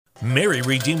Mary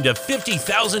redeemed a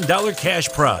 $50,000 cash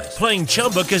prize playing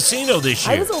Chumba Casino this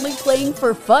year. I was only playing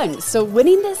for fun, so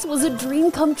winning this was a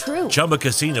dream come true. Chumba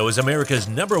Casino is America's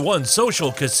 #1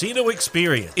 social casino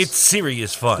experience. It's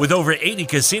serious fun. With over 80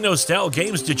 casino-style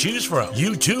games to choose from,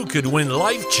 you too could win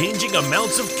life-changing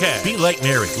amounts of cash. Be like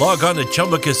Mary. Log on to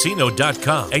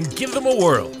ChumbaCasino.com and give them a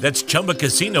whirl. That's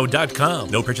ChumbaCasino.com.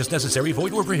 No purchase necessary.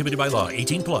 Void where prohibited by law.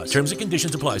 18+. Terms and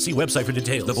conditions apply. See website for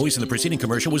details. The voice in the preceding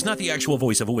commercial was not the actual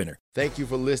voice of a winner. Thank you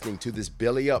for listening to this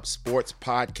Belly Up Sports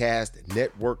Podcast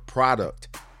Network product.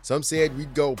 Some said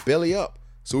we'd go belly up,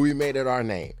 so we made it our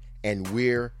name, and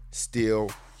we're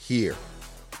still here.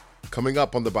 Coming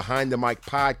up on the Behind the Mic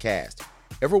podcast,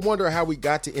 ever wonder how we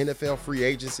got to NFL free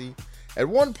agency? At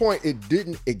one point, it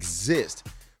didn't exist.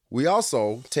 We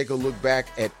also take a look back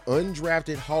at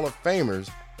undrafted Hall of Famers,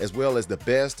 as well as the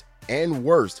best and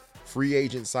worst free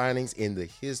agent signings in the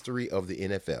history of the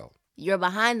NFL. You're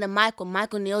Behind the Mic with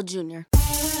Michael Neal Jr.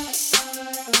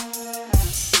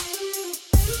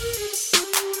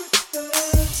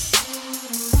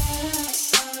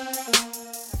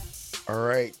 All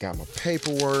right, got my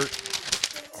paperwork.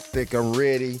 I think I'm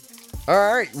ready.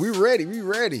 All right, we ready.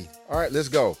 All right, let's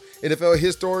go. NFL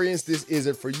historians, this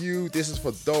isn't for you. This is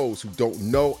for those who don't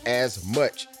know as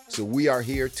much. So we are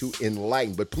here to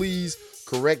enlighten. But please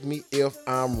correct me if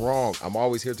I'm wrong. I'm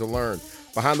always here to learn.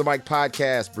 Behind the Mic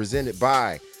podcast presented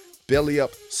by Belly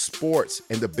Up Sports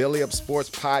and the Belly Up Sports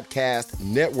Podcast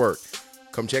Network.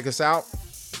 Come check us out.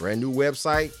 Brand new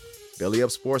website,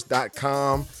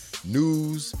 bellyupsports.com.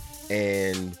 News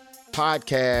and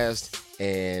podcast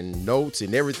and notes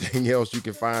and everything else you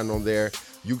can find on there.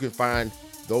 You can find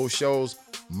those shows.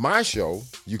 My show,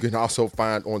 you can also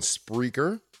find on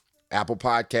Spreaker, Apple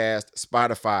Podcast,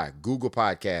 Spotify, Google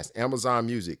Podcast, Amazon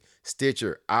Music,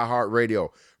 Stitcher, iHeartRadio.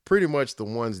 Pretty much the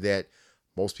ones that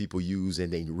most people use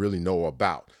and they really know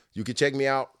about. You can check me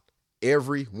out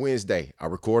every Wednesday. I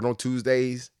record on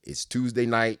Tuesdays. It's Tuesday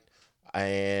night,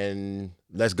 and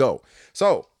let's go.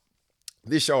 So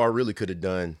this show I really could have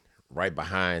done right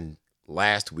behind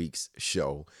last week's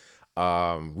show.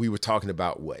 We were talking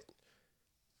about what?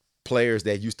 Players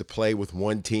that used to play with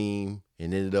one team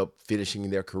and ended up finishing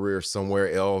their career somewhere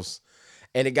else.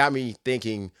 And it got me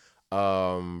thinking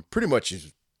pretty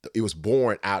much it was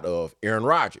born out of Aaron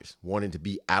Rodgers wanting to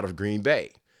be out of Green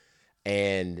Bay.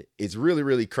 And it's really,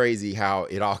 really crazy how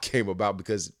it all came about,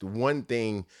 because the one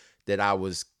thing that I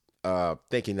was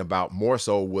thinking about more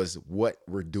so was what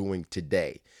we're doing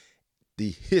today.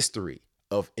 The history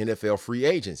of NFL free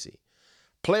agency,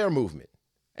 player movement.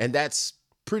 And that's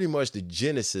pretty much the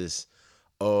genesis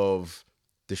of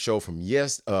the show from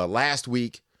last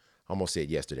week. I almost said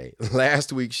yesterday.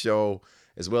 Last week's show,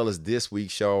 as well as this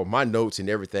week's show. My notes and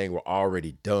everything were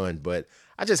already done, but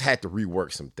I just had to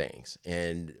rework some things.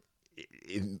 And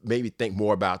it made me think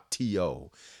more about T.O.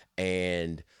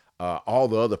 and all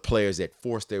the other players that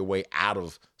forced their way out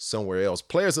of somewhere else.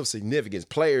 Players of significance,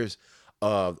 players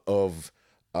of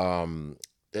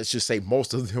let's just say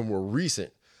most of them were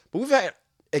recent. But we've had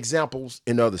examples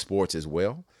in other sports as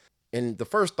well. And the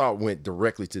first thought went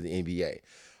directly to the NBA.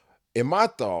 And my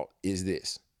thought is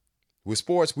this. With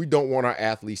sports, we don't want our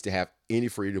athletes to have any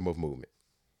freedom of movement.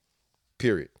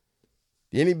 Period.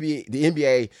 The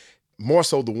NBA, more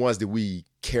so the ones that we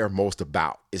care most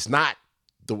about. It's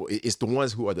the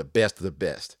ones who are the best of the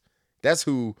best. That's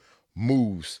who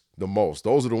moves the most.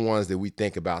 Those are the ones that we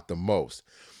think about the most.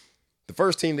 The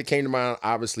first team that came to mind,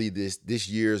 obviously, this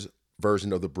year's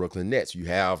version of the Brooklyn Nets. You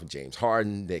have James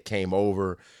Harden that came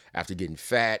over after getting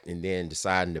fat and then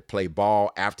deciding to play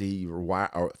ball after he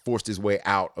forced his way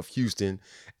out of Houston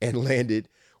and landed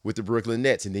with the Brooklyn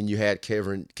Nets. And then you had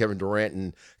Kevin Durant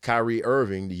and Kyrie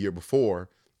Irving the year before.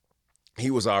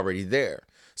 He was already there.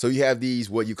 So you have these,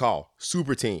 what you call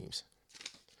super teams.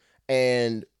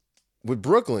 And with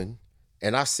Brooklyn,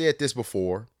 and I said this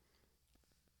before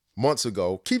months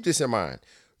ago, keep this in mind.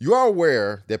 You are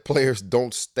aware that players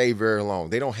don't stay very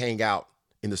long. They don't hang out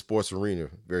in the sports arena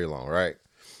very long, right?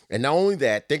 And not only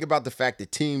that, think about the fact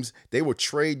that teams, they will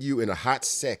trade you in a hot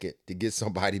second to get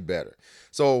somebody better.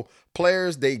 So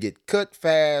players, they get cut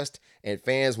fast, and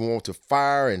fans want to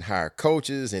fire and hire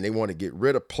coaches, and they want to get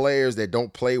rid of players that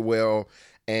don't play well.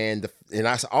 And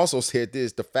I also said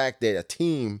this, the fact that a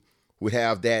team would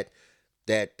have that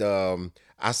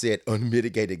I said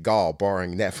unmitigated gall,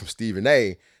 borrowing that from Stephen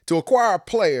A., to acquire a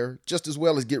player just as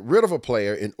well as get rid of a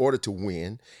player in order to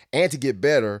win and to get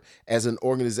better as an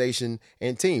organization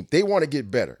and team. They want to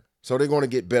get better. So they're going to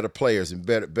get better players and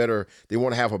better. They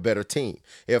want to have a better team.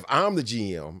 If I'm the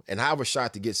GM and I have a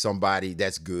shot to get somebody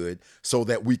that's good so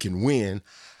that we can win,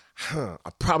 I'm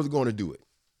probably going to do it.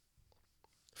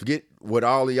 Forget what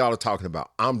all of y'all are talking about.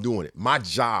 I'm doing it. My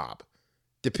job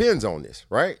depends on this,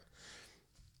 right?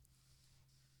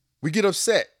 We get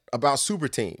upset about super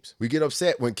teams. We get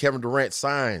upset when Kevin Durant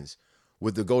signs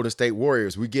with the Golden State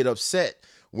Warriors. We get upset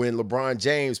when LeBron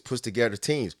James puts together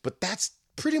teams. But that's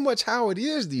pretty much how it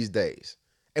is these days.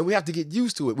 And we have to get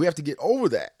used to it. We have to get over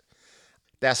that.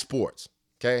 That's sports,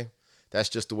 okay? That's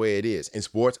just the way it is. And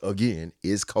sports, again,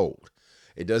 is cold.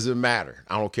 It doesn't matter.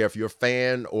 I don't care if you're a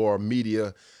fan or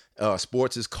media.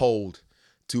 Sports is cold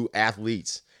to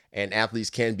athletes. And athletes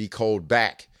can be cold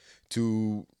back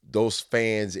to those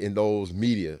fans and those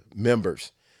media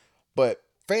members. But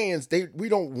fans, we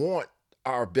don't want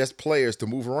our best players to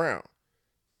move around.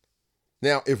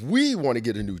 Now, if we want to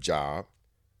get a new job,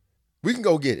 we can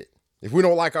go get it. If we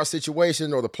don't like our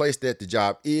situation or the place that the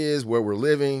job is, where we're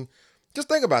living, just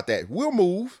think about that. We'll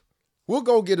move. We'll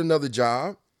go get another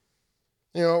job.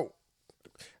 You know,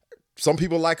 some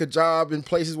people like a job in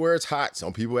places where it's hot.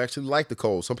 Some people actually like the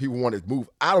cold. Some people want to move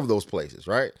out of those places,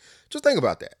 right? Just think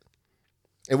about that.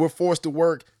 And we're forced to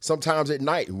work sometimes at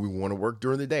night, and we want to work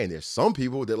during the day. And there's some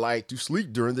people that like to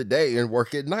sleep during the day and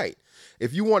work at night.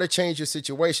 If you want to change your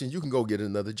situation, you can go get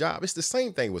another job. It's the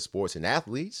same thing with sports and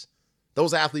athletes.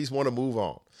 Those athletes want to move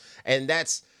on. And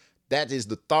that is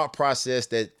the thought process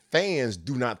that fans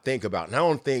do not think about. And I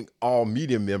don't think all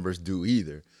media members do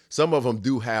either. Some of them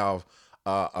do have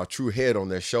a true head on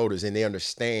their shoulders, and they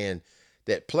understand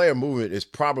that player movement is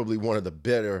probably one of the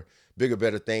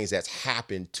bigger things that's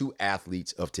happened to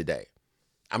athletes of today.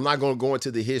 I'm not going to go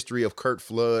into the history of Curt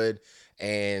Flood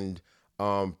and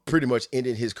pretty much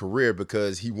ended his career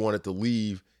because he wanted to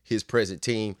leave his present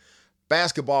team.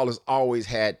 Basketball has always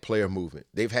had player movement.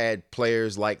 They've had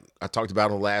players like I talked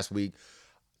about on last week.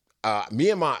 Me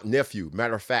and my nephew,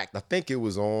 matter of fact, I think it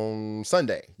was on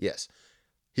Sunday. Yes.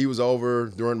 He was over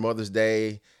during Mother's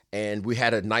Day, and we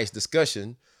had a nice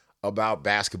discussion about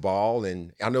basketball.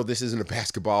 And I know this isn't a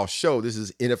basketball show. This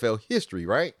is NFL history,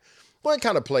 right? Well, it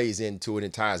kind of plays into it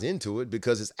and ties into it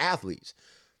because it's athletes.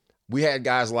 We had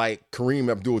guys like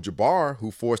Kareem Abdul-Jabbar,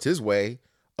 who forced his way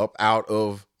up out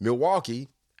of Milwaukee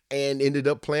and ended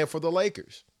up playing for the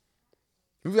Lakers.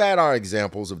 We've had our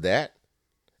examples of that.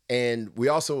 And we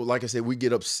also, like I said, we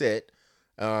get upset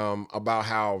about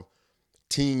how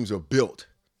teams are built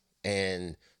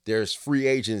and there's free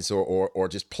agents or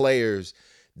just players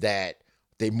that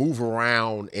they move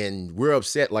around, and we're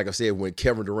upset, like I said, when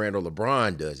Kevin Durant or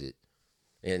LeBron does it.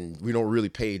 And we don't really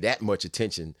pay that much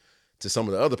attention to some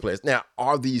of the other players. Now,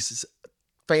 are these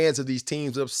fans of these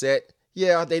teams upset?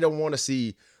 Yeah, they don't want to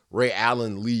see Ray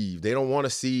Allen leave. They don't want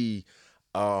to see,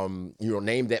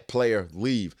 name that player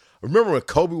leave. Remember when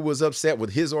Kobe was upset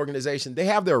with his organization? They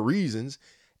have their reasons.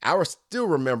 I still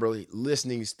remember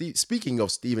listening, speaking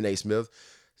of Stephen A. Smith,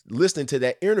 listening to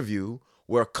that interview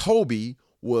where Kobe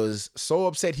was so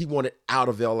upset he wanted out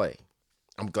of L.A.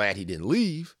 I'm glad he didn't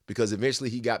leave because eventually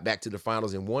he got back to the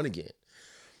finals and won again.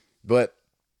 But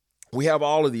we have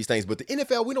all of these things. But the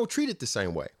NFL, we don't treat it the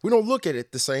same way. We don't look at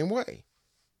it the same way.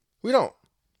 We don't.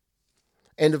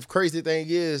 And the crazy thing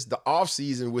is the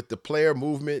offseason with the player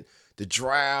movement, the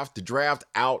draft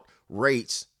out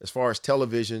rates as far as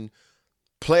television,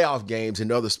 playoff games,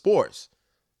 and other sports.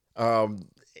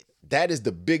 That is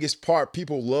the biggest part.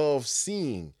 People love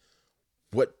seeing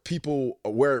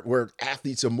where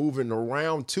athletes are moving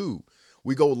around to.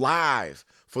 We go live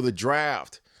for the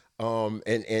draft.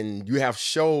 And you have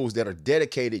shows that are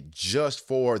dedicated just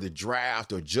for the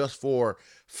draft or just for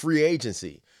free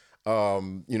agency.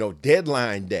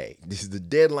 Deadline day. This is the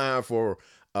deadline for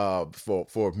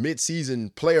mid-season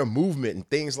player movement and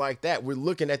things like that. We're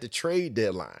looking at the trade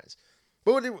deadlines.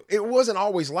 But it wasn't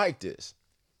always like this.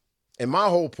 And my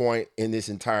whole point in this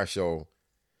entire show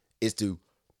is to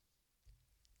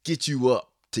get you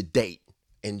up to date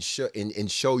and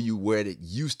show you where it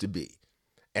used to be.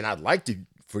 And I'd like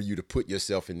for you to put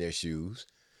yourself in their shoes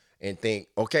and think,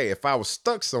 okay, if I was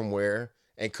stuck somewhere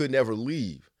and could never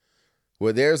leave,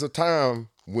 well, there's a time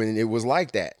when it was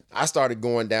like that. I started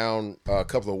going down a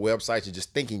couple of websites and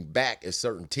just thinking back at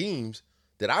certain teams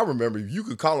that I remember. You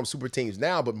could call them super teams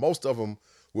now, but most of them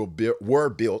were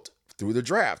built through the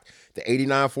draft. The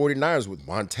 89 49ers with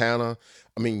Montana.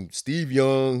 Steve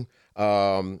Young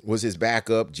was his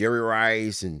backup, Jerry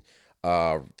Rice and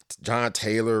John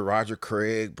Taylor, Roger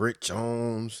Craig, Britt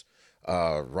Jones,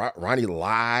 Ronnie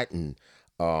Lott, and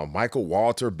Michael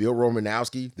Walter, Bill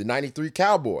Romanowski, the 93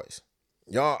 Cowboys.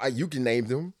 Y'all, you can name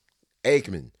them.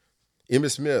 Aikman,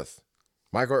 Emmitt Smith,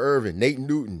 Michael Irvin, Nate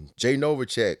Newton, Jay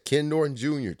Novacek, Ken Norton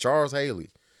Jr., Charles Haley.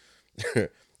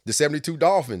 The 72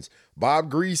 Dolphins, Bob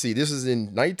Greasy. This is in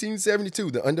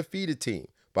 1972, the undefeated team.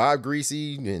 Bob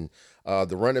Greasy and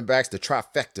The running backs, the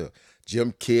trifecta,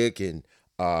 Jim Kick and,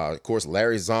 of course,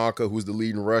 Larry Zonka, who's the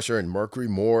leading rusher, and Mercury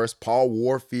Morris, Paul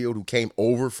Warfield, who came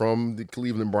over from the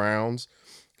Cleveland Browns,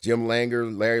 Jim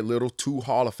Langer, Larry Little, two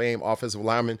Hall of Fame offensive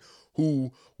linemen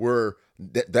who were,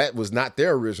 that was not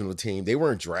their original team. They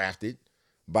weren't drafted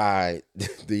by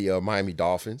the Miami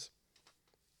Dolphins.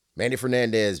 Manny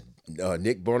Fernandez,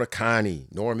 Nick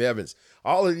Bonacani, Norm Evans,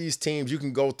 all of these teams, you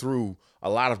can go through a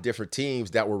lot of different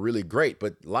teams that were really great,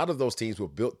 but a lot of those teams were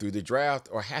built through the draft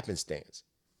or happenstance.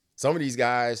 Some of these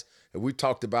guys, and we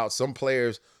talked about some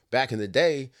players back in the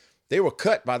day, they were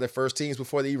cut by their first teams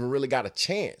before they even really got a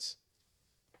chance.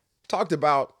 Talked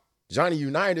about Johnny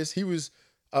Unitas. He was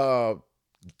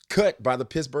cut by the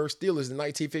Pittsburgh Steelers in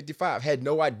 1955. Had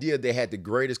no idea they had the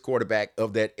greatest quarterback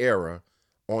of that era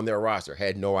on their roster.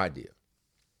 Had no idea.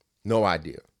 No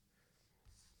idea.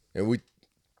 And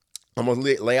I'm going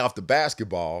to lay off the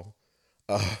basketball,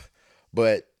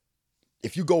 but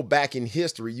if you go back in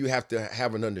history, you have to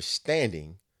have an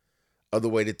understanding of the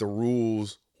way that the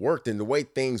rules worked and the way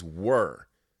things were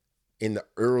in the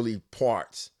early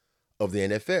parts of the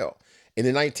NFL. In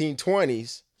the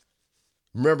 1920s,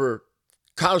 remember,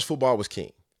 college football was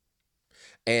king.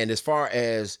 And as far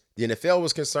as the NFL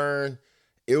was concerned,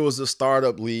 it was a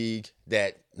startup league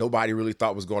that nobody really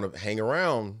thought was going to hang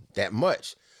around that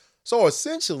much. So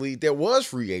essentially, there was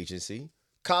free agency.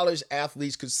 College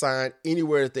athletes could sign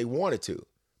anywhere that they wanted to.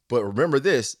 But remember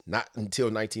this, not until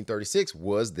 1936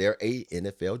 was there a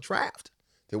NFL draft.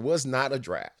 There was not a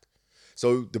draft.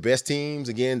 So the best teams,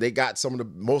 again, they got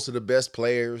most of the best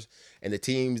players and the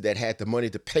teams that had the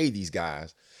money to pay these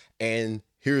guys. And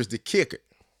here's the kicker.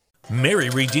 Mary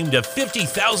redeemed a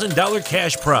 $50,000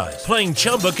 cash prize playing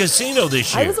Chumba Casino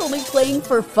this year. I was only playing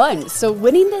for fun, so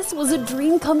winning this was a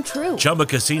dream come true. Chumba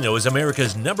Casino is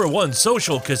America's #1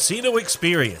 social casino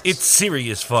experience. It's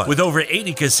serious fun. With over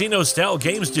 80 casino-style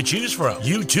games to choose from,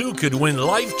 you too could win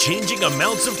life-changing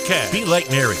amounts of cash. Be like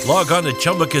Mary. Log on to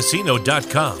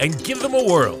ChumbaCasino.com and give them a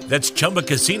whirl. That's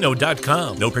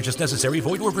ChumbaCasino.com. No purchase necessary.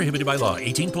 Void where prohibited by law.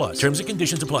 18+. Terms and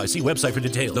conditions apply. See website for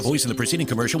details. The voice in the preceding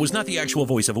commercial was not the actual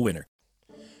voice of a winner.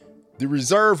 The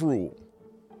reserve rule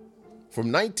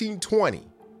from 1920 to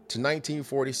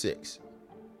 1946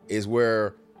 is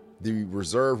where the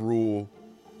reserve rule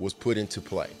was put into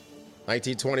play.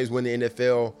 1920 is when the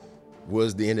NFL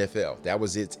was the NFL. That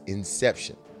was its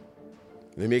inception.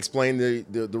 Let me explain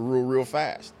the rule real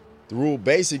fast. The rule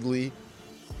basically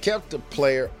kept a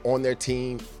player on their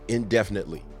team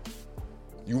indefinitely.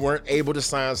 You weren't able to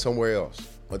sign somewhere else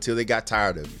until they got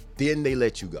tired of you. Then they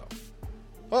let you go.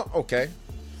 Oh, okay.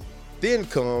 Then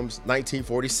comes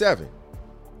 1947,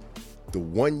 the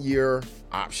 1-year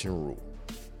option rule.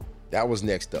 That was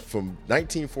next up from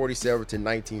 1947 to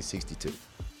 1962.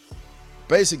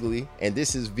 Basically, and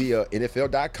this is via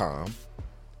NFL.com,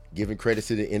 giving credit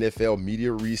to the NFL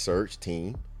media research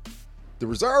team, the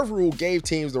reserve rule gave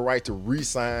teams the right to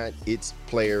re-sign its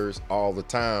players all the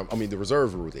time. I mean, the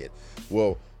reserve rule did.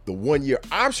 Well, the 1-year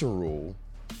option rule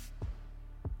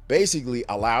basically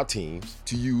allow teams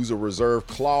to use a reserve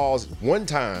clause one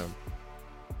time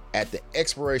at the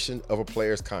expiration of a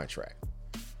player's contract.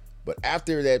 But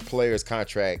after that player's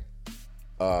contract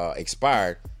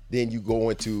expired, then you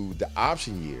go into the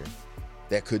option year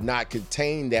that could not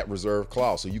contain that reserve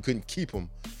clause. So you couldn't keep them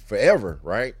forever,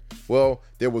 right? Well,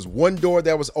 there was one door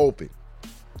that was open.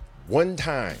 One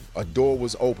time a door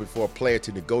was open for a player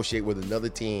to negotiate with another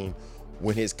team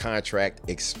when his contract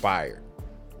expired.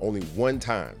 Only one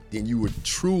time. Then you were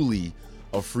truly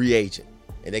a free agent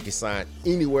and they could sign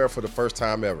anywhere for the first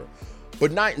time ever.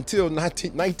 But not until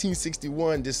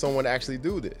 1961 did someone actually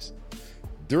do this.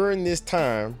 During this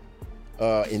time,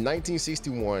 in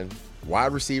 1961,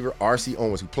 wide receiver R.C.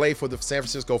 Owens, who played for the San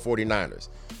Francisco 49ers,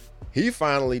 he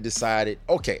finally decided,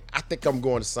 okay, I think I'm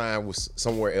going to sign with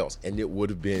somewhere else. And it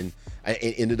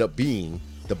ended up being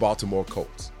the Baltimore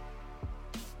Colts.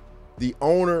 The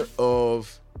owner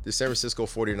of the San Francisco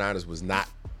 49ers was not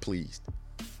pleased.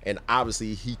 And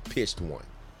obviously he pitched one.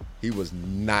 He was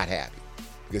not happy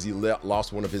because he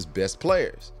lost one of his best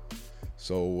players.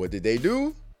 So what did they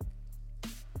do?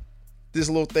 This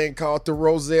little thing called the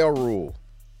Rozelle Rule.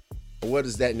 What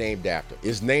is that named after?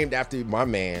 It's named after my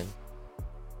man,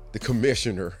 the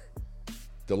commissioner,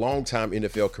 the longtime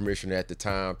NFL commissioner at the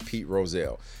time, Pete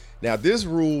Rozelle. Now, this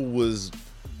rule was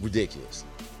ridiculous,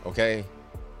 okay?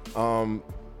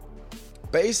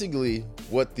 Basically,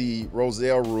 what the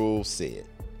Rozelle Rule said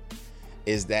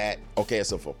is that, okay,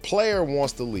 so if a player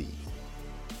wants to leave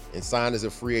and sign as a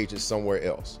free agent somewhere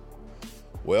else,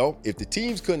 well, if the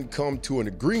teams couldn't come to an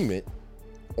agreement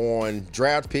on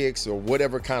draft picks or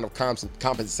whatever kind of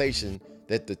compensation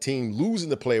that the team losing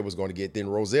the player was going to get, then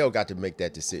Rozelle got to make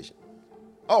that decision.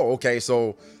 Oh, okay.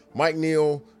 So Mike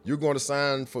Neal, you're going to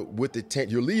sign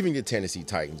you're leaving the Tennessee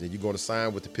Titans and you're going to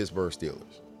sign with the Pittsburgh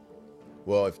Steelers.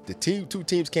 Well, if the two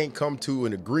teams can't come to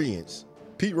an agreement,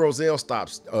 Pete Rozelle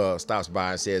stops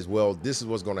by and says, well, this is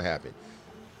what's going to happen.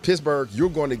 Pittsburgh, you're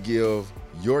going to give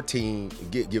your team,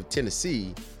 give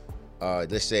Tennessee,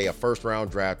 let's say a first-round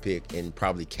draft pick and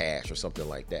probably cash or something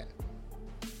like that.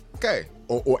 Okay,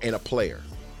 and a player.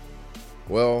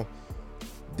 Well,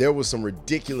 there was some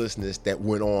ridiculousness that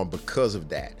went on because of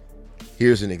that.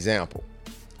 Here's an example.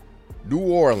 New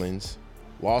Orleans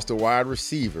lost a wide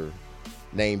receiver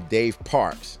named Dave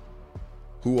Parks,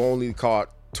 who only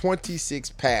caught 26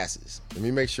 passes. Let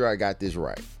me make sure I got this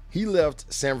right. He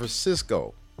left San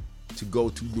Francisco to go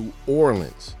to New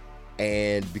Orleans.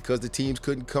 And because the teams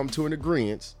couldn't come to an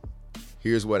agreement,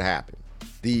 here's what happened.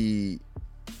 The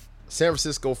San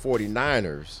Francisco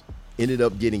 49ers ended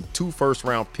up getting 2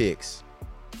 first-round picks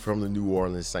from the New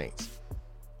Orleans Saints.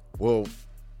 Well,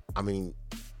 I mean,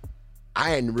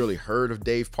 I hadn't really heard of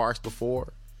Dave Parks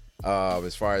before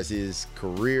as far as his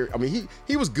career. I mean,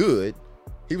 he was good.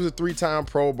 He was a 3-time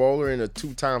Pro Bowler and a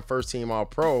 2-time first-team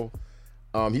All-Pro.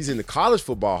 He's in the College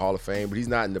Football Hall of Fame, but he's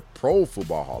not in the Pro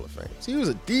Football Hall of Fame. So he was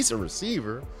a decent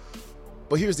receiver.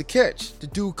 But here's the catch. The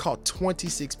dude caught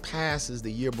 26 passes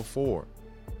the year before.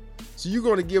 So you're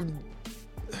going to give,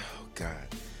 oh God.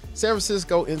 San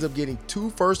Francisco ends up getting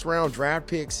 2 first-round draft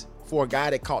picks for a guy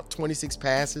that caught 26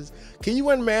 passes. Can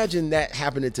you imagine that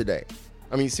happening today?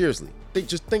 I mean, seriously,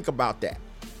 just think about that.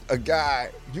 A guy,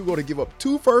 you're going to give up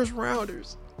 2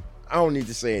 first-rounders. I don't need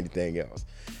to say anything else.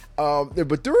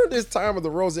 But during this time of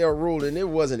the Rozelle rule, and it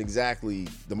wasn't exactly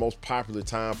the most popular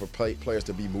time for players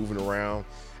to be moving around.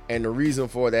 And the reason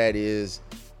for that is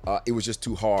it was just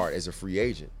too hard as a free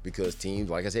agent because teams,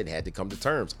 like I said, had to come to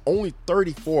terms. Only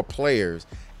 34 players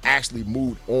actually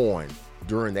moved on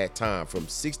during that time from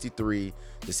 63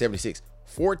 to 76.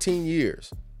 14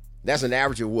 years. That's an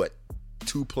average of what?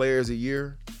 2 players a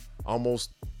year? Almost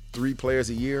 3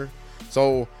 players a year?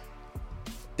 So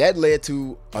that led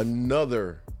to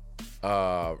another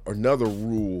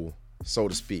rule, so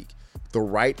to speak, the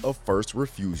right of first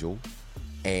refusal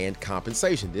and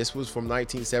compensation. This was from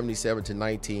 1977 to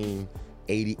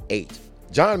 1988.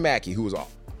 John Mackey, who was a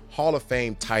Hall of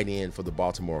Fame tight end for the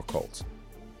Baltimore Colts,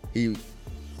 he,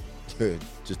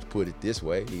 just to put it this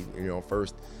way, he,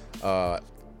 first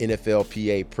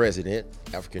NFLPA president,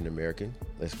 African American.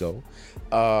 Let's go.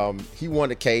 He won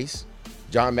the case.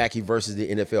 John Mackey versus the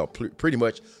NFL, pretty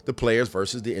much the players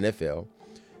versus the NFL.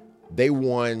 They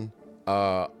won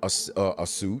a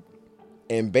suit,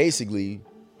 and basically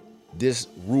this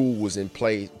rule was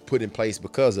put in place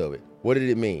because of it. What did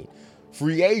it mean?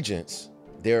 Free agents,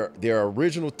 their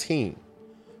original team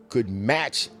could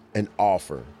match an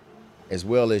offer as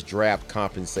well as draft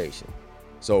compensation.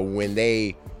 So when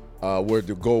they were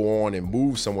to go on and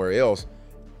move somewhere else,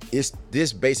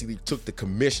 this basically took the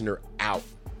commissioner out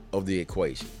of the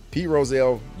equation. Pete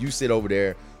Rozelle, you sit over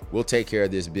there, we'll take care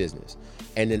of this business.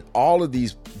 And then all of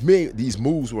these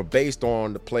moves were based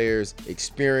on the player's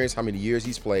experience, how many years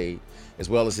he's played, as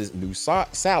well as his new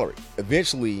salary.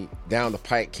 Eventually, down the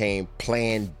pike came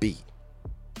Plan B.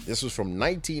 This was from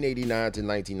 1989 to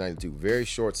 1992, very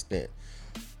short stint.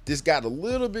 This got a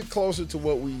little bit closer to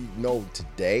what we know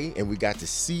today, and we got to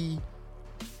see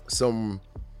some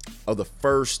of the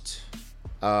first,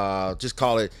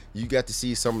 you got to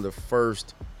see some of the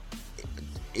first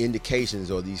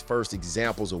indications or these first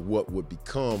examples of what would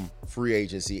become free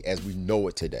agency as we know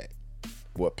it today.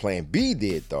 What Plan B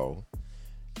did, though,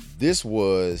 this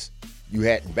was,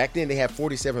 back then they had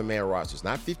 47-man rosters,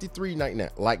 not 53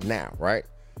 like now, right?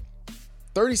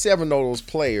 37 of those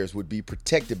players would be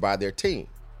protected by their team.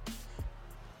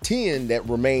 10 that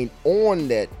remained on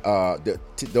that,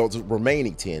 those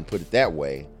remaining 10, put it that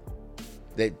way,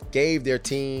 that gave their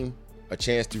team a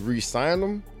chance to re-sign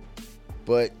them,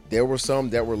 but there were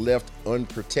some that were left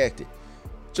unprotected.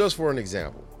 Just for an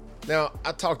example. Now,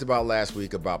 I talked about last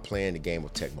week about playing the game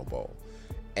of Tecmo Bowl.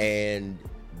 And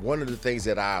one of the things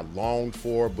that I longed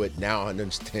for, but now I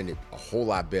understand it a whole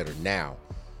lot better now,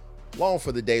 long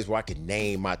for the days where I could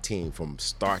name my team from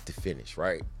start to finish,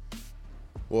 right?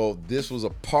 Well, this was a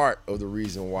part of the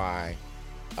reason why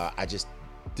I just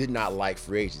did not like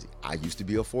free agency. I used to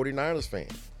be a 49ers fan.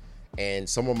 And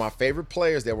some of my favorite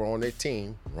players that were on their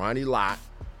team, Ronnie Lott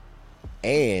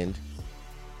and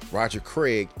Roger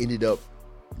Craig, ended up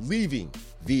leaving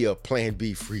via Plan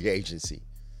B free agency.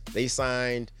 They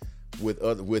signed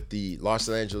with the Los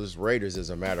Angeles Raiders, as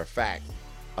a matter of fact,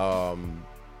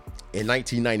 in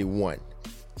 1991.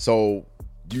 So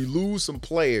you lose some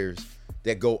players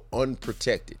that go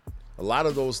unprotected. A lot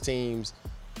of those teams,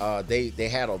 they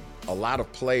had a lot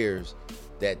of players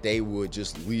that they would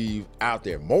just leave out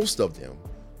there. Most of them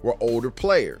were older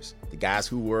players, the guys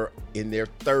who were in their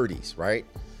 30s, right?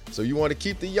 So you want to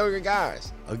keep the younger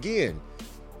guys. Again,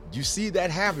 you see that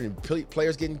happening.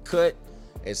 Players getting cut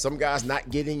and some guys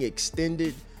not getting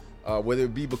extended, whether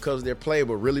it be because of their play,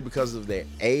 but really because of their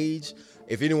age.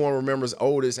 If anyone remembers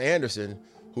Otis Anderson,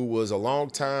 who was a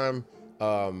long-time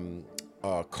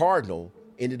Cardinal,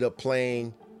 ended up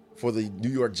playing for the New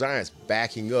York Giants,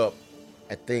 backing up,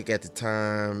 I think at the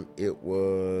time it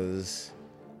was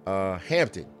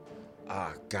Hampton.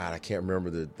 God, I can't remember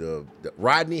the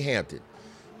Rodney Hampton,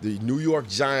 the New York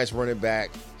Giants running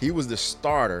back. He was the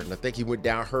starter, and I think he went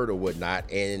down hurt or whatnot,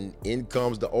 and in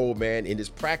comes the old man in his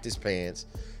practice pants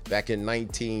back in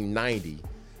 1990.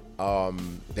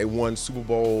 They won Super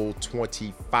Bowl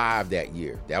 25 that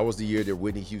year. That was the year that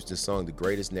Whitney Houston sung the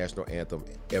greatest national anthem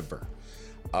ever.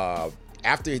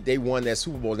 After they won that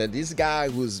Super Bowl, now this guy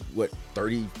was,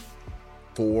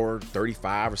 34,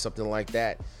 35 or something like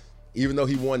that. Even though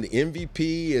he won the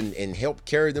MVP and helped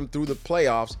carry them through the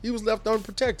playoffs, he was left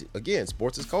unprotected. Again,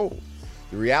 sports is cold.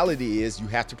 The reality is you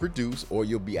have to produce or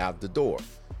you'll be out the door.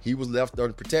 He was left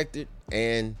unprotected,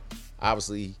 and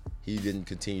obviously he didn't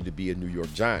continue to be a New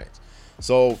York Giants.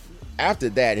 So after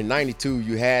that, in 92,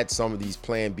 you had some of these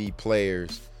Plan B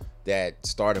players that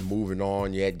started moving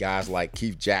on. You had guys like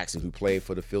Keith Jackson, who played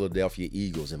for the Philadelphia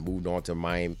Eagles and moved on to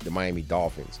the Miami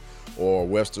Dolphins, or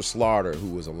Webster Slaughter,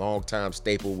 who was a longtime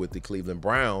staple with the Cleveland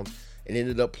Browns and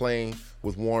ended up playing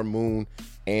with Warren Moon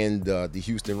and the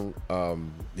Houston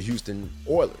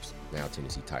Oilers, now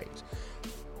Tennessee Titans.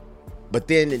 But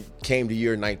then it came the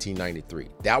year 1993.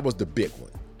 That was the big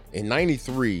one. In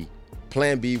 93,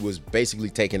 Plan B was basically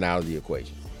taken out of the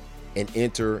equation and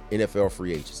enter NFL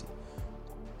free agency.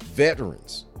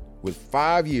 Veterans with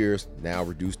 5 years, now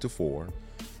reduced to 4,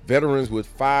 veterans with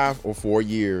 5 or 4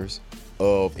 years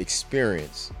of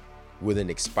experience with an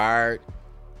expired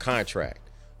contract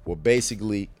were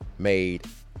basically made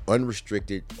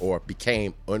unrestricted or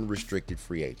became unrestricted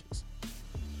free agents.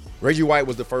 Reggie White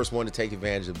was the first one to take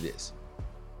advantage of this.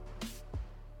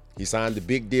 He signed the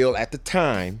big deal at the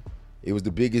time. It was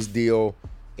the biggest deal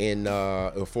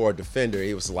for a defender.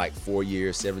 It was like 4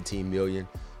 years, $17 million.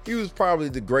 He was probably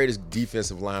the greatest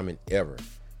defensive lineman ever.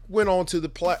 Went on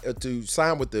to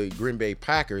sign with the Green Bay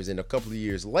Packers, and a couple of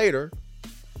years later,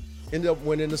 ended up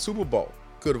winning the Super Bowl.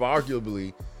 Could have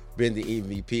arguably been the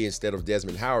MVP instead of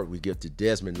Desmond Howard. We get to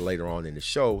Desmond later on in the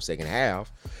show, second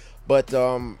half. But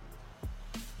the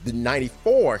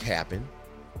 94 happened.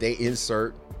 They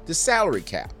insert the salary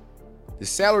cap. The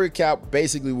salary cap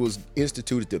basically was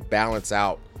instituted to balance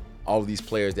out all of these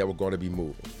players that were going to be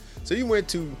moving. So you went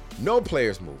to no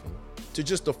players moving, to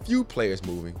just a few players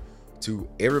moving, to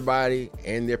everybody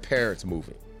and their parents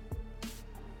moving.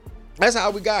 That's how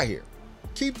we got here.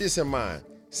 Keep this in mind.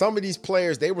 Some of these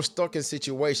players, they were stuck in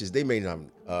situations. They may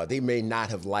not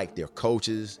have liked their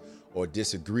coaches or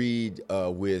disagreed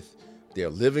with their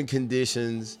living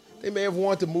conditions. They may have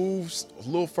wanted to move a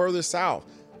little further south.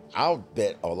 I'll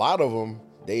bet a lot of them,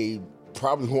 they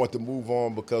probably want to move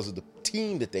on because of the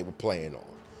team that they were playing on.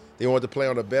 They wanted to play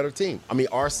on a better team. I mean,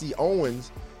 R.C.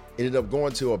 Owens ended up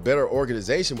going to a better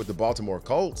organization with the Baltimore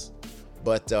Colts.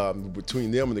 But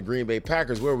between them and the Green Bay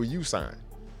Packers, where were you signed?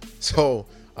 So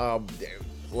a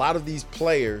lot of these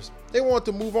players, they want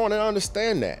to move on, and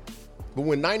understand that. But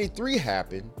when 93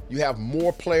 happened, you have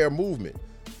more player movement.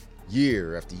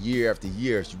 Year after year after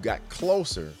year, as you got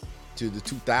closer to the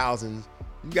 2000s,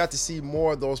 you got to see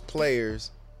more of those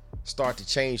players start to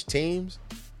change teams.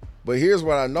 But here's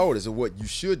what I noticed, and what you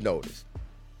should notice.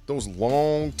 Those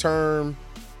long-term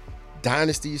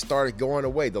dynasties started going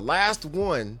away. The last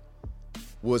one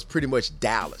was pretty much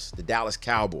Dallas, the Dallas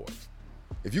Cowboys.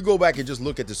 If you go back and just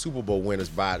look at the Super Bowl winners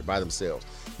by themselves,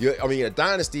 a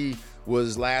dynasty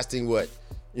was lasting 4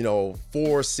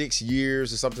 or 6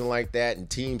 years or something like that, and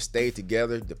teams stayed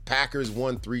together. The Packers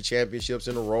won 3 championships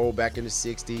in a row back in the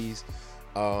 60s,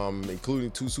 including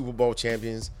 2 Super Bowl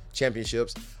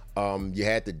championships. You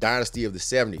had the dynasty of the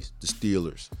 70s, the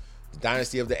Steelers, the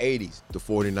dynasty of the 80s, the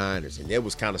 49ers, and it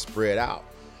was kind of spread out.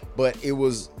 But it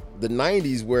was the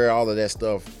 90s where all of that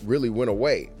stuff really went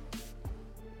away.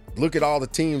 Look at all the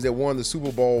teams that won the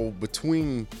Super Bowl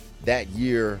between that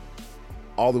year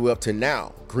all the way up to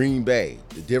now. Green Bay,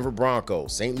 the Denver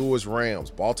Broncos, St. Louis Rams,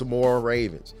 Baltimore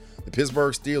Ravens, the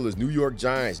Pittsburgh Steelers, New York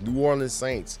Giants, New Orleans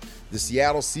Saints, the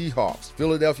Seattle Seahawks,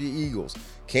 Philadelphia Eagles,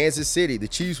 Kansas City, the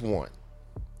Chiefs won.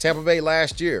 Tampa Bay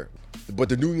last year. But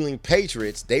the New England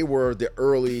Patriots, they were the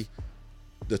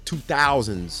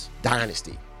 2000s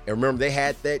dynasty. And remember, they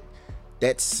had that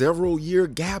that several year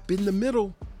gap in the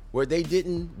middle where they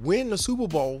didn't win the Super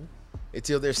Bowl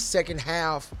until their second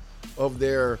half of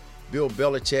their Bill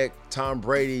Belichick, Tom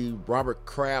Brady, Robert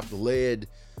Kraft led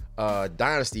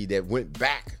dynasty that went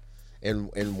back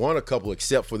and won a couple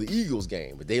except for the Eagles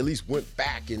game. But they at least went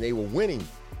back and they were winning.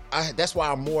 That's why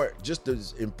I'm more just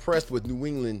as impressed with New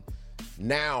England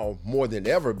now more than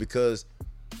ever, because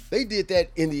they did that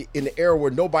in the era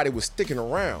where nobody was sticking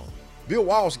around. Bill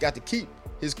Walsh got to keep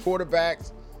his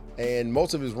quarterbacks and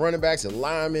most of his running backs and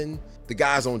linemen, the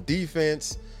guys on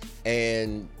defense.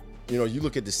 And, you know, you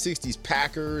look at the 60s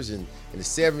Packers and the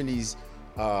 70s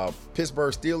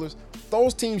Pittsburgh Steelers,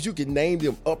 those teams, you can name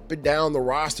them up and down the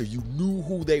roster. You knew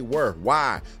who they were.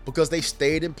 Why? Because they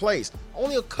stayed in place.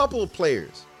 Only a couple of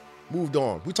players moved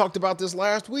on. We talked about this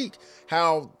last week,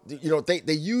 how, you know,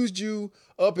 they used you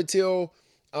up until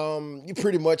you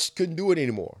pretty much couldn't do it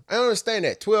anymore. I don't understand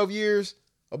that. 12 years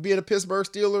of being a Pittsburgh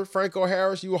Steeler, Franco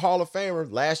Harris, you a Hall of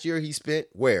Famer. Last year he spent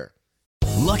where?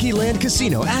 Lucky Land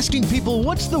Casino, asking people,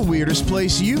 what's the weirdest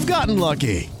place you've gotten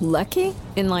lucky? Lucky?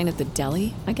 In line at the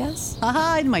deli, I guess?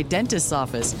 Aha, in my dentist's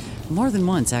office. More than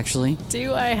once, actually.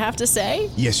 Do I have to say?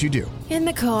 Yes, you do. In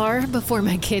the car before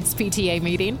my kids' PTA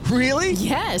meeting. Really?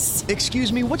 Yes.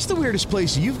 Excuse me, what's the weirdest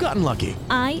place you've gotten lucky?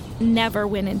 I never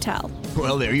win and tell.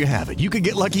 Well, there you have it. You can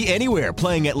get lucky anywhere,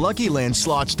 playing at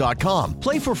LuckyLandSlots.com.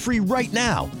 Play for free right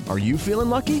now. Are you feeling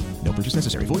lucky? No purchase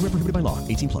necessary. Void where prohibited by law.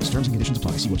 18+. Terms and conditions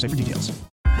apply. See website for details.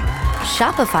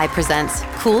 Shopify presents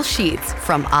cool sheets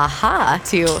from AHA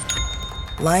to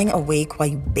lying awake while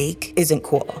you bake isn't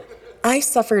cool. I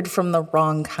suffered from the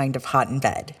wrong kind of hot in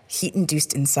bed,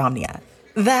 heat-induced insomnia.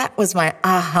 That was my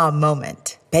aha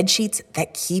moment. Bed sheets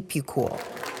that keep you cool.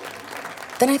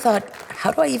 Then I thought,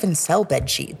 how do I even sell bed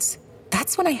sheets?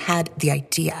 That's when I had the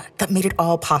idea that made it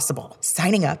all possible,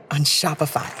 signing up on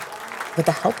Shopify. With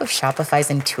the help of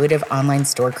Shopify's intuitive online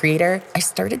store creator, I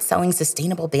started selling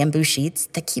sustainable bamboo sheets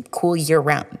that keep cool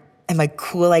year-round. And my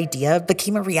cool idea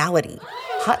became a reality.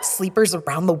 Hot sleepers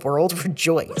around the world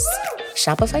rejoice.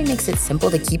 Shopify makes it simple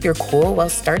to keep your cool while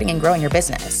starting and growing your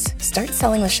business. Start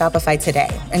selling with Shopify today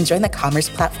and join the commerce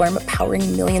platform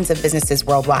powering millions of businesses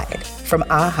worldwide. From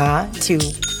AHA to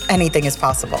anything is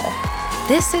possible.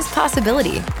 This is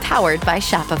Possibility, powered by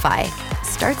Shopify.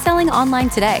 Start selling online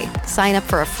today. Sign up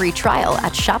for a free trial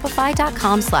at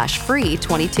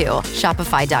shopify.com/free22.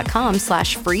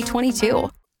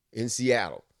 Shopify.com/free22. In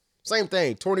Seattle, same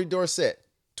thing. Tony Dorsett,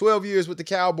 12 years with the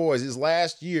Cowboys. His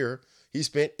last year he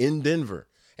spent in Denver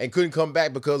and couldn't come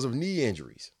back because of knee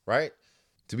injuries, right?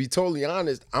 To be totally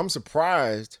honest, I'm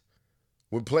surprised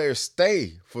when players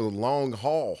stay for the long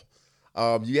haul.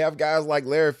 You have guys like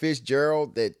Larry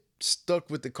Fitzgerald that stuck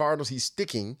with the Cardinals. He's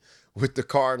sticking with the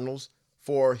Cardinals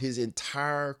for his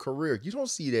entire career. You don't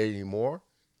see that anymore.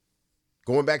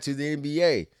 Going back to the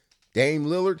NBA, Dame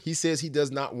Lillard, he says he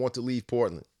does not want to leave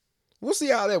Portland. We'll see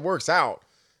how that works out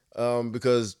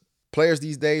because players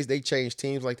these days, they change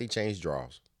teams like they change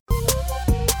draws.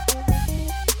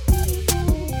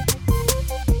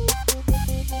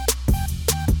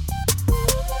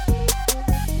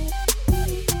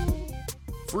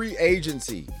 Free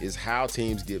agency is how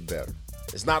teams get better.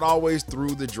 It's not always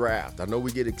through the draft. I know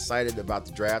we get excited about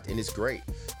the draft, and it's great.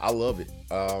 I love it.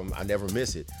 I never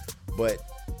miss it. But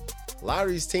a lot of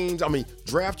these teams,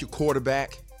 draft your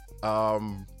quarterback.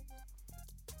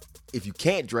 If you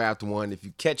can't draft one, if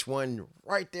you catch one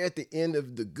right there at the end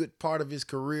of the good part of his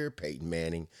career, Peyton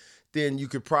Manning, then you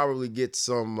could probably get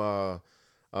some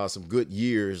good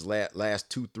years, last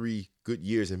 2-3 good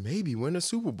years, and maybe win a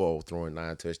Super Bowl throwing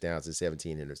 9 touchdowns and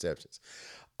 17 interceptions.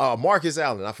 Marcus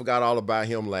Allen, I forgot all about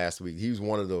him last week. He was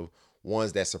one of the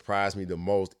ones that surprised me the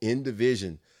most in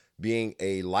division, being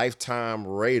a lifetime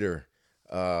Raider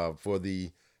for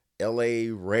the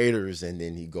LA Raiders, and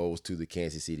then he goes to the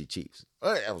Kansas City Chiefs.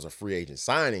 That was a free agent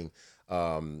signing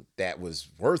that was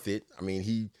worth it.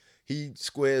 He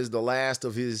squares the last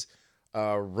of his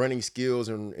running skills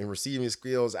and receiving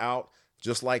skills out,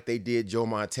 just like they did Joe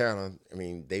Montana.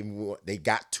 They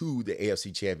got to the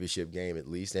AFC Championship game at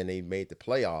least, and they made the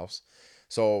playoffs.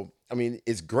 So,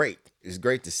 it's great. It's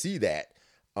great to see that.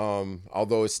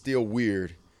 Although it's still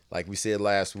weird, like we said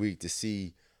last week, to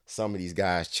see some of these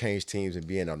guys change teams and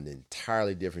be in an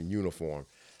entirely different uniform.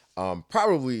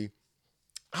 Probably,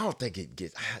 I don't think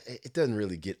it doesn't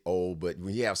really get old, but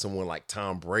when you have someone like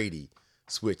Tom Brady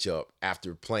switch up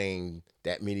after playing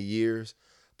that many years,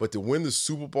 but to win the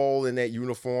Super Bowl in that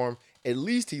uniform, at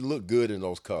least he looked good in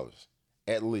those colors.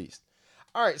 At least.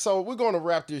 All right, so we're going to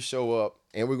wrap this show up,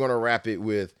 and we're going to wrap it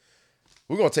with,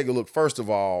 we're going to take a look, first of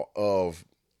all, of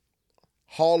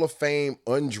Hall of Fame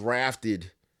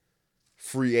undrafted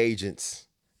free agents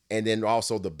and then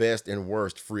also the best and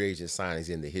worst free agent signings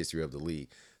in the history of the league.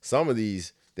 Some of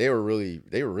these, they were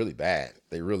really bad.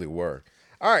 They really were.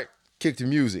 All right, kick to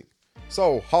music.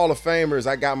 So, Hall of Famers,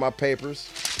 I got my papers.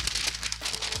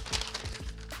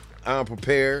 I'm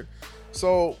prepared.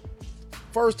 So,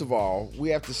 first of all, we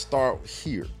have to start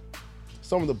here.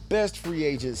 Some of the best free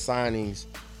agent signings,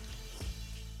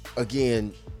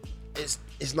 again,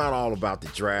 it's not all about the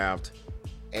draft.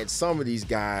 And some of these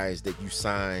guys that you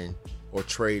sign or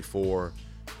trade for,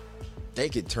 they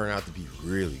could turn out to be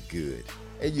really good.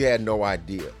 And you had no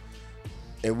idea.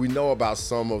 And we know about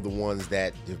some of the ones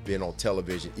that have been on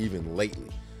television even lately.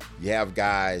 You have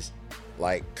guys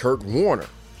like Kurt Warner,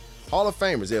 Hall of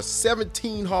Famers. There are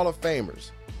 17 Hall of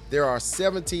Famers. There are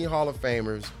 17 Hall of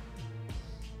Famers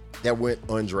that went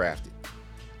undrafted.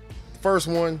 The first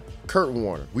one, Kurt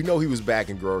Warner. We know he was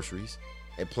bagging groceries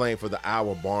and playing for the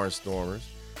Iowa Barnstormers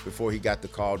before he got the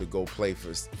call to go play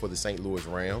for the St. Louis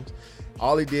Rams.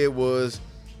 All he did was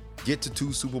get to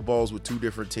 2 Super Bowls with 2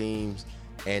 different teams,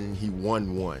 and he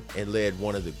won one and led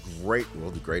one of the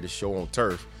greatest show on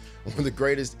turf, one of the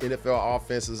greatest NFL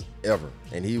offenses ever.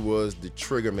 And he was the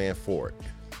trigger man for it.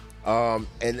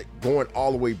 And going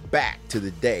all the way back to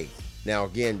the day. Now,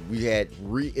 again, we had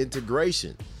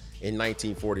reintegration in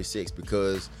 1946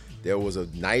 because there was a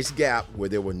nice gap where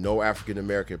there were no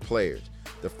African-American players.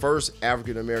 The first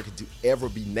African-American to ever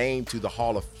be named to the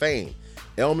Hall of Fame,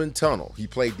 Elman Tunnell. He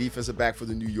played defensive back for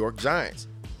the New York Giants.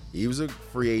 He was a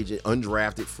free agent,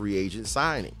 undrafted free agent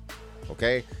signing.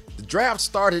 Okay? The draft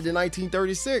started in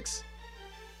 1936.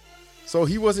 So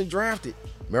he wasn't drafted.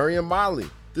 Marion Motley,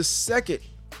 the second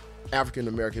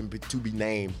African-American to be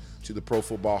named to the Pro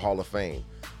Football Hall of Fame.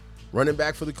 Running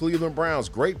back for the Cleveland Browns,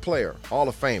 great player, Hall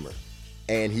of Famer.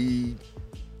 And he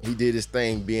did his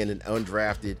thing being an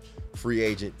undrafted free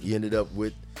agent. He ended up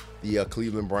with the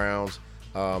Cleveland Browns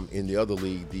in the other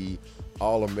league, the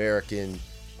All-American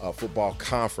Football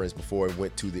Conference, before it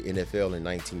went to the NFL in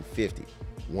 1950.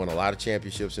 Won a lot of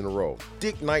championships in a row.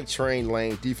 Dick Night Train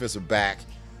Lane, defensive back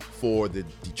for the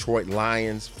Detroit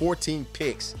Lions. 14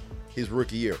 picks his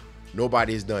rookie year.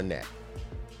 Nobody has done that.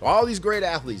 All these great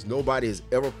athletes, nobody has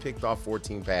ever picked off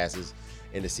 14 passes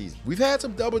in the season. We've had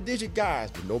some double-digit guys,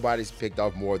 but nobody's picked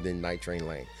off more than Night Train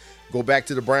Lane. Go back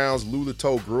to the Browns,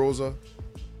 Lulato Groza,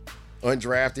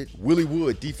 undrafted. Willie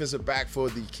Wood, defensive back for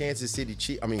the Kansas City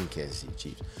Chiefs. They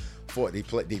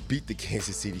beat the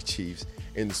Kansas City Chiefs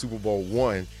in the Super Bowl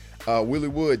I. Willie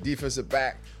Wood, defensive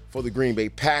back for the Green Bay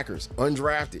Packers,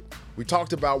 undrafted. We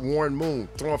talked about Warren Moon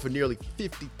throwing for nearly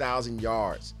 50,000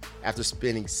 yards after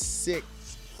spending 6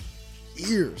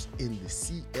 years in the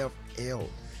CFL.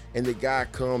 And the guy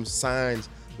signs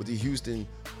with the Houston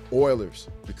Oilers,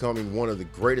 becoming one of the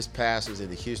greatest passers in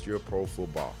the history of pro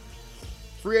football.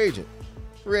 Free agent.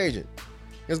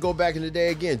 Let's go back in the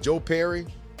day again. Joe Perry,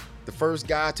 the first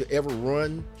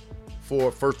running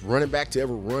back to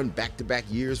ever run back-to-back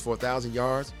years for 1,000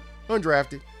 yards,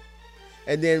 undrafted.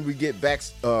 And then we get back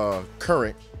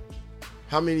current.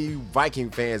 How many Viking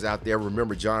fans out there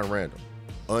remember John Randall?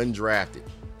 Undrafted.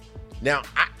 Now,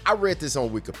 I read this on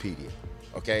Wikipedia,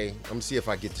 okay? Let me see if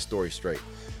I get the story straight.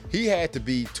 He had to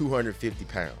be 250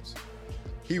 pounds.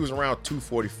 He was around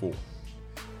 244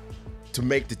 to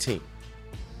make the team.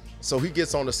 So he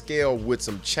gets on the scale with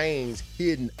some chains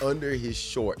hidden under his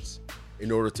shorts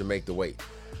in order to make the weight.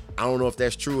 I don't know if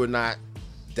that's true or not.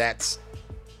 That's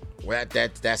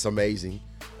amazing.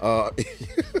 I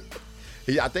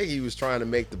think he was trying to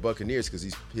make the Buccaneers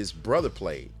because his brother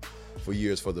played for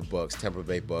years for the Bucs, Tampa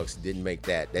Bay Bucs. Didn't make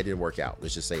that. That didn't work out.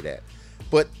 Let's just say that.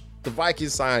 But the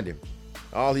Vikings signed him.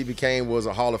 All he became was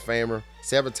a Hall of Famer,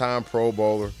 7-time Pro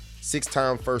Bowler,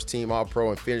 6-time first-team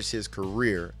All-Pro, and finished his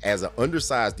career as an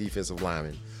undersized defensive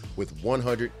lineman with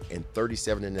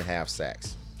 137.5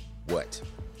 sacks. What?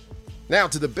 Now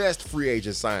to the best free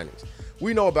agent signings.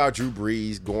 We know about Drew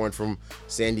Brees going from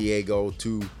San Diego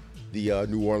to the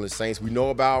New Orleans Saints. We know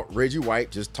about Reggie White,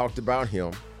 just talked about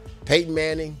him. Peyton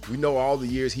Manning, we know all the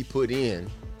years he put in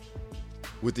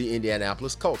with the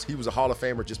Indianapolis Colts. He was a Hall of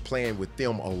Famer just playing with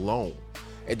them alone.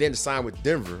 And then to sign with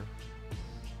Denver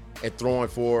and throwing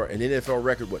for an NFL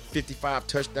record, 55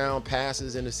 touchdown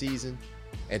passes in a season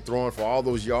and throwing for all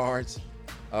those yards.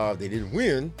 They didn't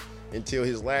win until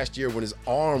his last year when his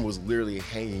arm was literally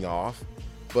hanging off.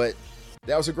 But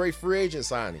that was a great free agent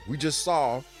signing. We just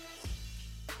saw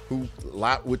who a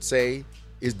lot would say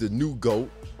is the new GOAT,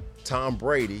 Tom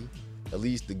Brady, at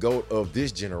least the GOAT of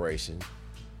this generation.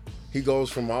 He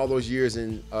goes from all those years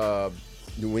in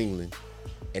New England,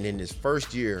 and in his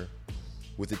first year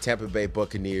with the Tampa Bay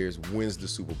Buccaneers, wins the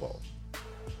Super Bowl.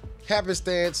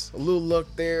 Happenstance, a little luck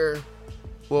there.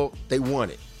 Well, they won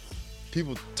it.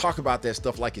 people talk about that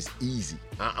stuff like it's easy.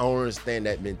 I don't understand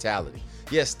that mentality.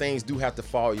 Yes, things do have to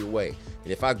fall your way.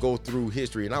 And if I go through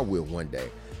history, and I will one day,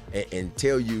 and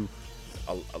tell you,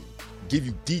 give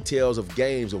you details of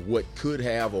games of what could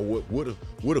have or what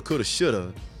woulda, coulda,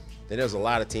 shoulda, then there's a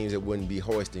lot of teams that wouldn't be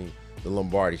hoisting the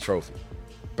Lombardi Trophy.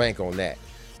 Bank on that.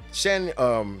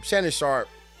 Shannon Sharpe,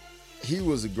 he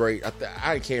was a great.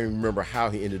 I can't even remember how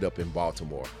he ended up in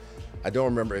Baltimore. I don't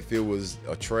remember if it was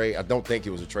a trade. I don't think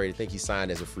it was a trade. I think he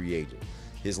signed as a free agent.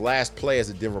 His last play as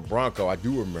a Denver Bronco, I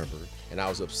do remember, and I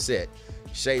was upset.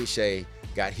 Shea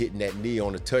got hit in that knee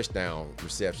on a touchdown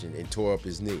reception and tore up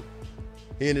his knee.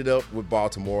 He ended up with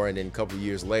Baltimore, and then a couple of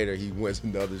years later, he wins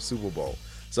another Super Bowl.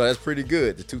 So that's pretty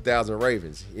good. The 2000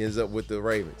 Ravens. He ends up with the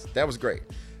Ravens. That was great.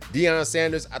 Deion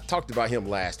Sanders, I talked about him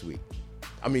last week.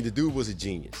 I mean, the dude was a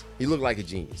genius. He looked like a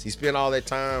genius. He spent all that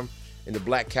time in the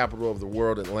black capital of the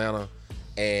world, Atlanta,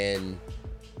 and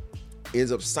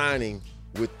ends up signing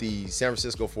with the San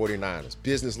Francisco 49ers.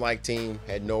 Business-like team,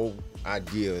 had no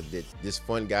idea that this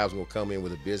fun guy was going to come in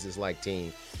with a business-like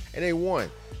team, and they won.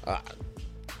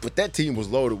 But that team was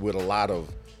loaded with a lot of,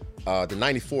 the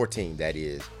 94 team, that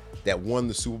is, that won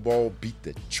the Super Bowl, beat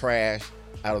the trash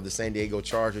out of the San Diego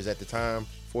Chargers at the time,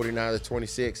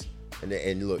 49-26.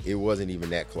 And look, it wasn't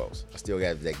even that close. I still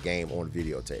got that game on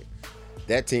videotape.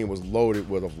 That team was loaded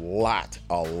with a lot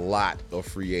of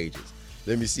free agents.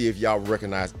 Let me see if y'all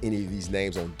recognize any of these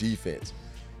names on defense.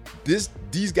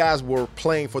 These guys were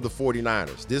playing for the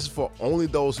 49ers. This is for only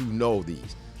those who know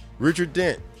these. Richard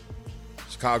Dent,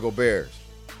 Chicago Bears.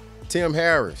 Tim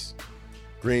Harris,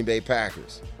 Green Bay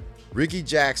Packers. Ricky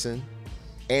Jackson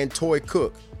and Toy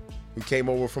Cook, who came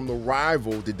over from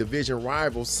the division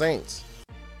rival Saints.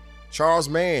 Charles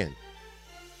Mann,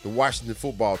 the Washington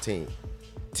football team.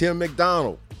 Tim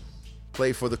McDonald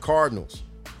played for the Cardinals.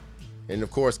 And,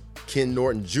 of course, Ken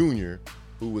Norton Jr.,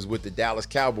 who was with the Dallas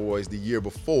Cowboys the year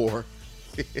before.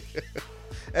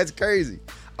 That's crazy.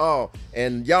 Oh,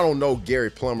 and y'all don't know Gary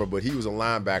Plummer, but he was a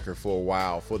linebacker for a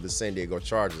while for the San Diego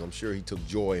Chargers. I'm sure he took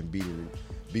joy in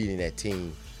beating that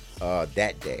team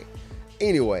that day.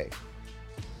 Anyway,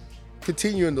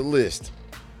 continuing the list.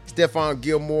 Stephon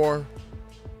Gilmore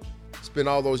spent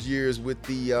all those years with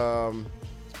the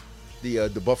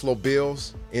Buffalo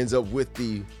Bills, ends up with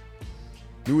the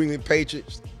New England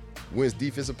Patriots, wins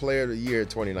Defensive Player of the Year in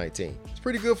 2019. It's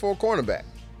pretty good for a cornerback.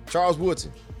 Charles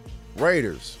Woodson,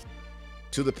 Raiders,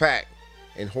 to the pack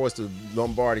and hoist the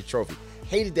Lombardi Trophy.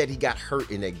 Hated that he got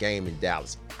hurt in that game in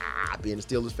Dallas. Being a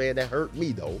Steelers fan, that hurt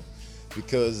me though,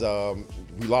 because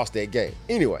we lost that game.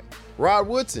 Anyway, Rod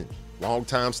Woodson,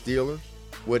 longtime Steeler.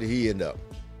 Where did he end up?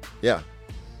 Yeah,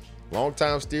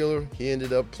 longtime Steeler. He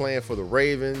ended up playing for the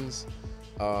Ravens,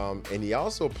 and he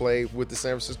also played with the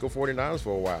San Francisco 49ers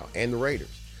for a while, and the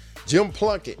Raiders. Jim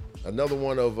Plunkett, another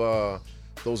one of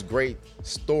those great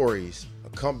stories, a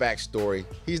comeback story.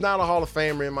 He's not a Hall of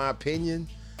Famer in my opinion,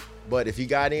 but if he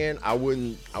got in, I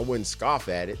wouldn't scoff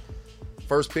at it.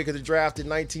 First pick of the draft in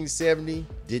 1970,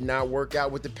 did not work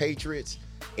out with the Patriots,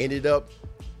 ended up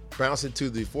bouncing to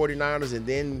the 49ers, and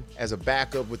then as a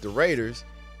backup with the Raiders.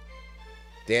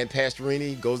 Dan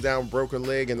Pastorini goes down broken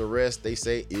leg, and the rest, they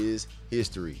say, is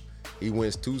history. He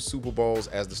wins 2 Super Bowls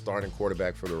as the starting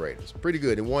quarterback for the Raiders. Pretty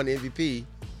good. And won MVP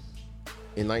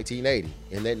in 1980,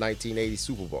 in that 1980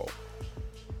 Super Bowl.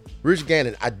 Rich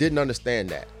Gannon, I didn't understand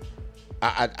that.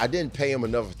 I didn't pay him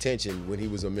enough attention when he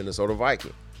was a Minnesota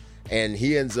Viking. And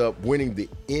he ends up winning the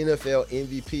NFL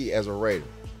MVP as a Raider.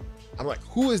 I'm like,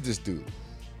 who is this dude?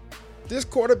 This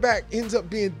quarterback ends up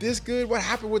being this good? What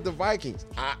happened with the Vikings?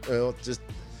 Just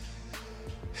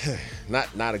not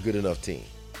a good enough team.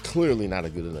 Clearly not a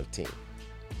good enough team.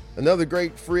 Another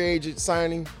great free agent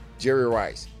signing, Jerry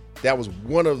Rice. That was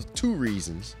one of 2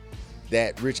 reasons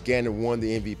that Rich Gannon won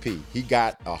the MVP. He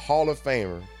got a Hall of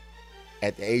Famer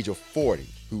at the age of 40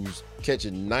 who's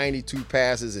catching 92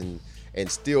 passes and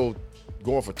still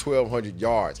going for 1,200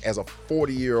 yards as a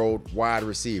 40-year-old wide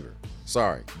receiver.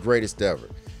 Sorry, greatest ever.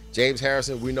 James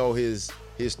Harrison, we know his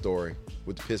story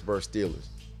with the Pittsburgh Steelers.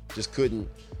 Just couldn't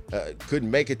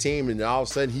make a team, and then all of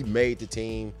a sudden he made the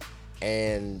team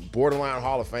and borderline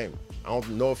Hall of Famer. I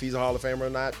don't know if he's a Hall of Famer or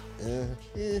not.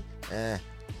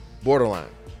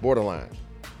 Borderline.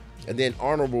 And then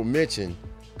honorable mention,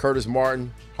 Curtis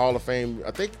Martin, Hall of Fame.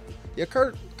 I think, yeah,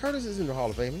 Curtis is in the Hall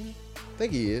of Fame. I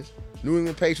think he is. New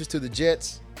England Patriots to the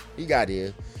Jets. He got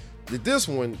in. This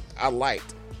one I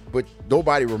liked, but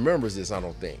nobody remembers this, I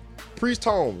don't think. Priest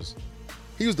Holmes,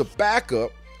 he was the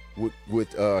backup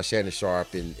with Shannon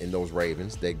Sharpe in those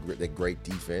Ravens, that great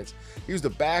defense. He was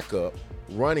the backup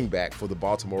running back for the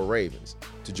Baltimore Ravens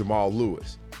to Jamal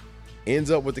Lewis.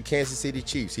 ends up with the Kansas City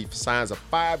Chiefs. He signs a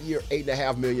 5-year,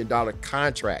 $8.5 million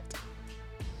contract.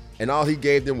 And all he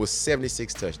gave them was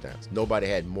 76 touchdowns. Nobody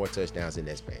had more touchdowns in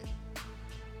that span.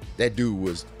 That dude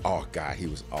was, oh God, he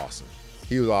was awesome.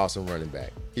 He was awesome running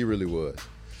back. He really was.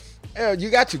 You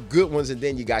got your good ones and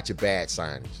then you got your bad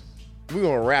signings. We're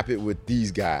going to wrap it with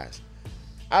these guys.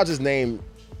 I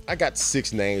got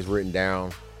 6 names written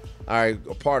down. All right,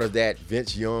 a part of that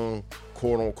Vince Young,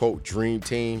 quote-unquote, dream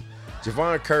team.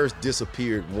 Javon Curse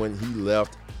disappeared when he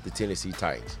left the Tennessee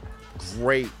Titans.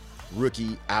 Great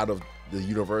rookie out of the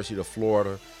University of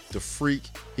Florida. The freak,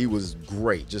 he was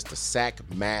great. Just a sack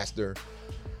master.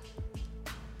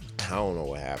 I don't know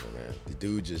what happened, man. The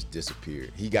dude just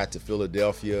disappeared. He got to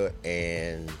Philadelphia,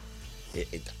 and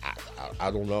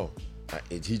I don't know.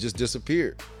 He just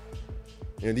disappeared.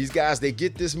 And these guys, they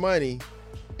get this money,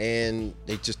 and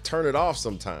they just turn it off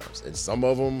sometimes. And some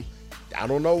of them, I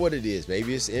don't know what it is.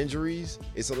 Maybe it's injuries.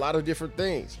 It's a lot of different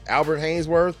things. Albert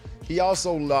Haynesworth, he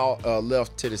also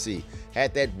left Tennessee.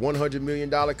 Had that $100 million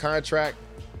contract.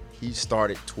 He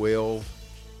started 12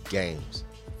 games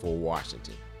for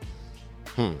Washington.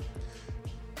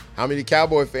 How many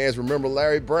Cowboy fans remember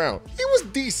Larry Brown? He was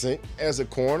decent as a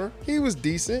corner. He was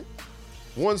decent.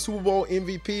 Won Super Bowl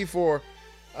MVP for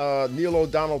Neil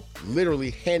O'Donnell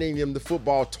literally handing him the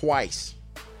football twice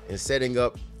and setting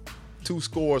up 2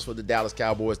 scores for the Dallas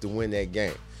Cowboys to win that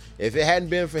game. If it hadn't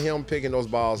been for him picking those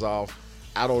balls off,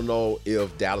 I don't know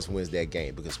if Dallas wins that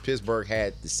game because Pittsburgh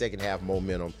had the second half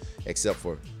momentum except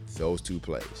for those 2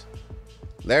 plays.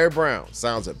 Larry Brown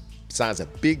signs a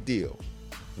big deal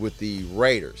with the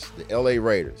Raiders, the LA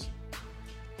Raiders.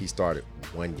 He started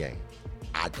 1 game.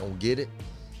 I don't get it.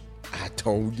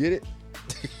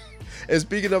 And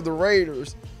speaking of the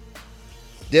Raiders,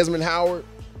 Desmond Howard,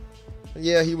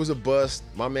 yeah, he was a bust.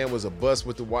 My man was a bust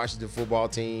with the Washington football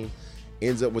team.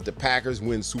 Ends up with the Packers,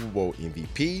 wins Super Bowl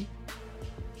MVP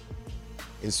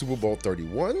in Super Bowl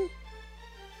 31.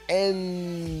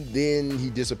 And then he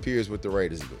disappears with the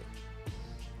Raiders again.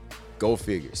 Go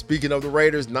figure. Speaking of the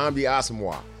Raiders, Nnamdi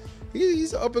Asomugha.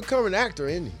 He's an up-and-coming actor,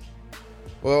 isn't he?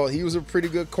 Well, he was a pretty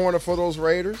good corner for those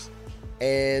Raiders,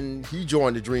 and he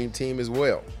joined the Dream Team as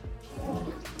well.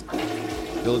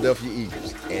 Philadelphia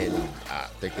Eagles, and I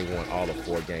think they won all of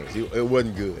 4 games. It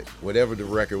wasn't good. Whatever the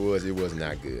record was, it was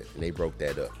not good, and they broke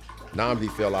that up.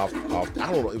 Nnamdi fell off.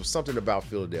 I don't know. It was something about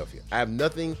Philadelphia. I have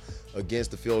nothing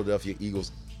against the Philadelphia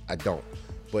Eagles. I don't.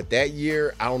 But that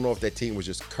year, I don't know if that team was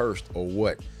just cursed or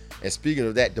what. And speaking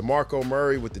of that, DeMarco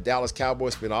Murray with the Dallas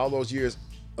Cowboys spent all those years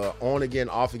on again,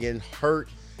 off again, hurt.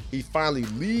 He finally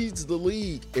leads the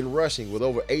league in rushing with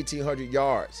over 1,800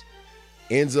 yards.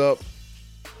 Ends up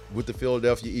with the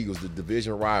Philadelphia Eagles, the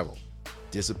division rival.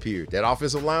 Disappeared. That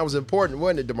offensive line was important,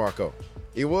 wasn't it, DeMarco?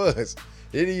 It was.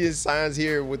 Then he signs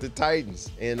here with the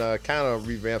Titans and kind of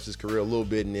revamps his career a little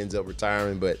bit and ends up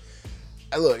retiring. But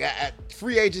look,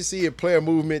 free agency and player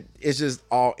movement, it's just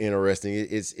all interesting.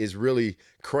 It's really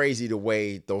crazy the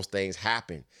way those things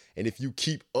happen. And if you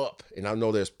keep up, and I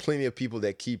know there's plenty of people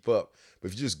that keep up,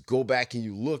 but if you just go back and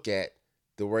you look at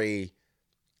the way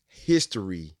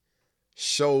history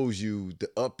shows you the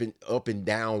up and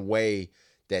down way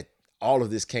that all of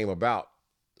this came about.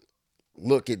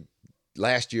 Look at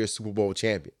last year's Super Bowl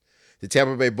champion. The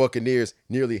Tampa Bay Buccaneers,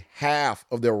 nearly half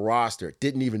of their roster,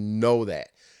 didn't even know that.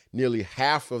 Nearly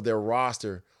half of their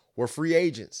roster were free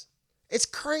agents. It's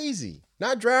crazy.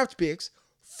 Not draft picks,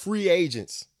 free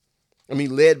agents. I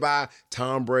mean, led by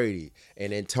Tom Brady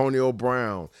and Antonio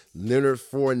Brown, Leonard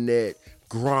Fournette,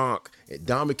 Gronk, and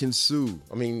Ndamukong Suh.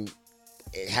 I mean,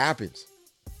 it happens.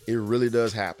 It really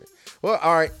does happen. Well,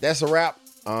 all right, that's a wrap.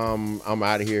 I'm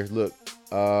out of here. Look,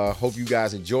 hope you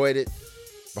guys enjoyed it.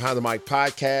 Behind the Mic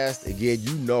podcast. Again,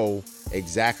 you know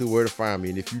exactly where to find me.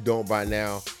 And if you don't by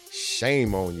now,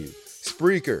 shame on you.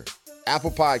 Spreaker,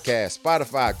 Apple Podcasts,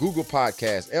 Spotify, Google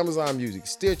Podcasts, Amazon Music,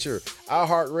 Stitcher,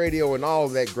 iHeartRadio, and all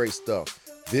of that great stuff.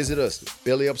 Visit us,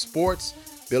 Belly Up Sports,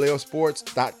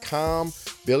 BellyUpSports.com,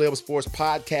 Belly Up Sports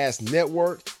Podcast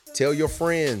Network. Tell your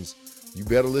friends. You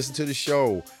better listen to the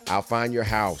show. I'll find your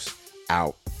house.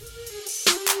 Out.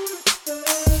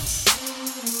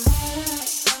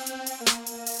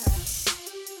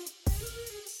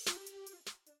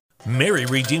 Mary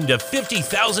redeemed a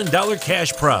 $50,000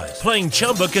 cash prize playing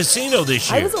Chumba Casino this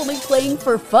year. I was only playing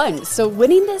for fun, so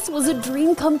winning this was a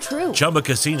dream come true. Chumba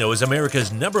Casino is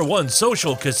America's #1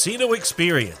 social casino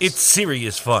experience. It's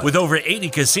serious fun. With over 80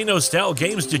 casino-style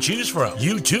games to choose from,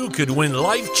 you too could win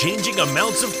life-changing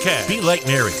amounts of cash. Be like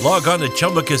Mary. Log on to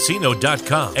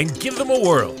ChumbaCasino.com and give them a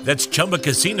whirl. That's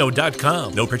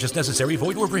ChumbaCasino.com. No purchase necessary.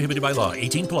 Void where prohibited by law.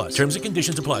 18+. Terms and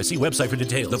conditions apply. See website for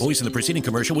details. The voice in the preceding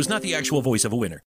commercial was not the actual voice of a winner.